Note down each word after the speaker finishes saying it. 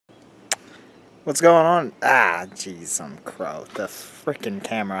What's going on? Ah, jeez, some crow. The frickin'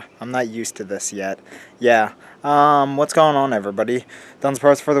 camera. I'm not used to this yet. Yeah. What's going on, everybody? Duns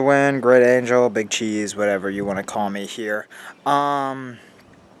Parts for the win, Great Angel, Big Cheese, whatever you want to call me here.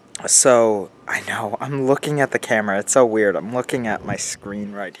 So, I know, I'm looking at the camera. It's so weird. I'm looking at my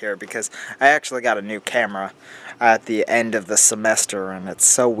screen right here because I actually got a new camera at the end of the semester, and it's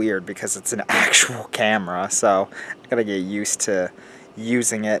so weird because it's an actual camera, so I gotta get used to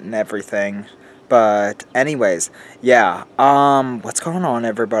using it and everything. But anyways, yeah, what's going on,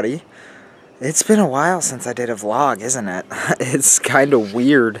 everybody? It's been a while since I did a vlog, isn't it? It's kind of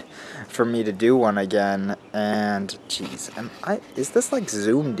weird for me to do one again, and jeez, is this like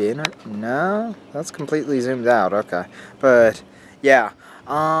zoomed in or no? That's completely zoomed out. Okay, but yeah,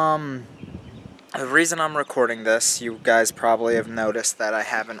 the reason I'm recording this, you guys probably have noticed that I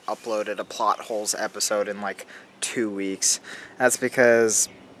haven't uploaded a Plotholes episode in like 2 weeks. That's because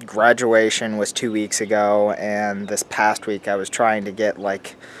graduation was 2 weeks ago, and this past week I was trying to get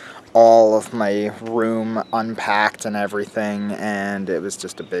like all of my room unpacked and everything, and it was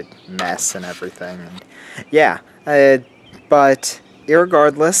just a big mess and everything. And yeah, but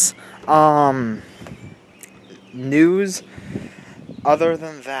irregardless, news other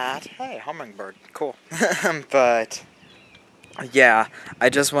than that, hey, hummingbird, cool. But yeah, I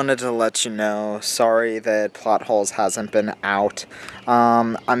just wanted to let you know, sorry that Plotholes hasn't been out.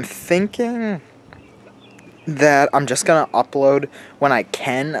 I'm thinking that I'm just gonna upload when I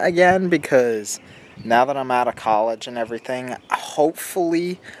can again, because now that I'm out of college and everything,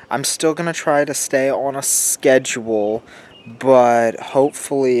 hopefully I'm still gonna try to stay on a schedule, but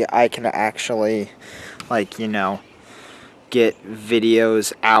hopefully I can actually, like, you know, get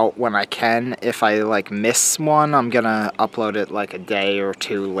videos out when I can. If I like miss one, I'm gonna upload it like a day or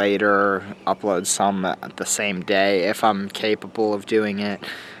two later, upload some the same day if I'm capable of doing it.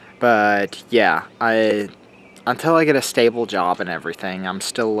 But yeah, until I get a stable job and everything, I'm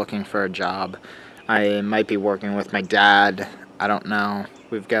still looking for a job. I might be working with my dad. I don't know.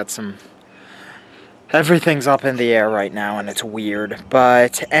 We've got some... Everything's up in the air right now, and it's weird.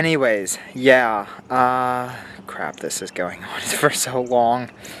 But anyways, yeah. Crap, this is going on for so long.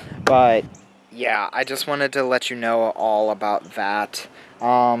 But yeah, I just wanted to let you know all about that.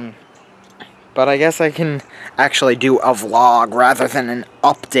 But I guess I can actually do a vlog rather than an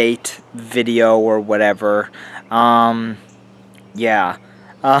update video or whatever. Yeah.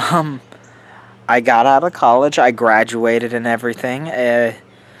 I got out of college, I graduated and everything.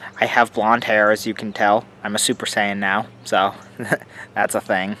 I have blonde hair, as you can tell. I'm a Super Saiyan now, so that's a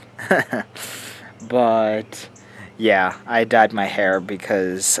thing. But yeah, I dyed my hair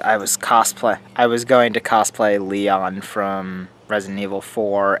because I was going to cosplay Leon from Resident Evil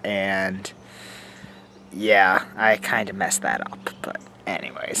 4, and yeah, I kind of messed that up, but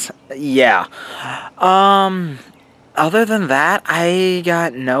anyways, yeah. Other than that, I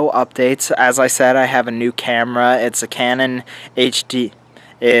got no updates. As I said, I have a new camera. It's a Canon HD.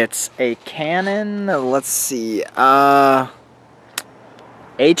 It's a Canon, let's see, HD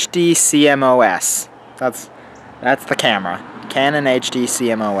CMOS. That's the camera. Canon HD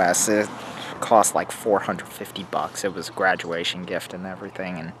CMOS. It cost like $450. It was a graduation gift and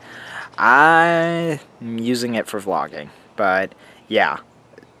everything, and I'm using it for vlogging. But yeah,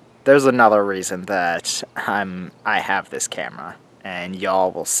 there's another reason that I have this camera, and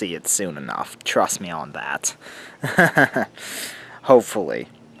y'all will see it soon enough. Trust me on that. Hopefully.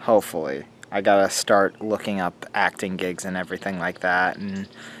 I gotta start looking up acting gigs and everything like that, and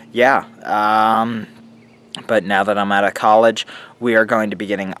yeah, but now that I'm out of college, we are going to be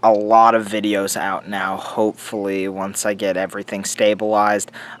getting a lot of videos out now. Hopefully, once I get everything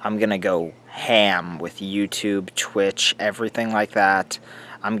stabilized, I'm gonna go ham with YouTube, Twitch, everything like that.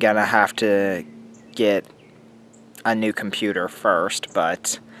 I'm gonna have to get a new computer first,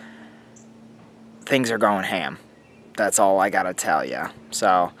 but things are going ham. That's all I gotta tell ya.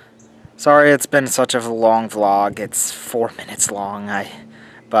 So, sorry it's been such a long vlog. It's 4 minutes long.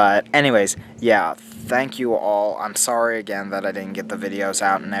 But anyways, yeah, thank you all. I'm sorry again that I didn't get the videos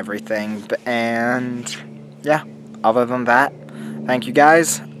out and everything. And yeah, other than that, thank you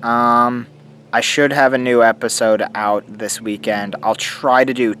guys. I should have a new episode out this weekend. I'll try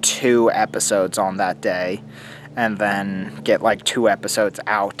to do 2 episodes on that day, and then get like 2 episodes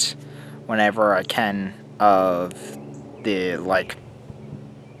out whenever I can of the like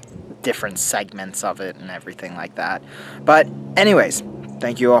different segments of it and everything like that. But anyways,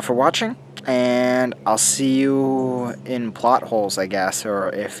 thank you all for watching, and I'll see you in Plotholes, I guess, or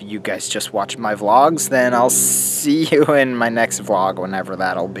if you guys just watch my vlogs, then I'll see you in my next vlog, whenever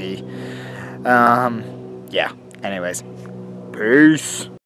that'll be. Yeah, anyways, peace.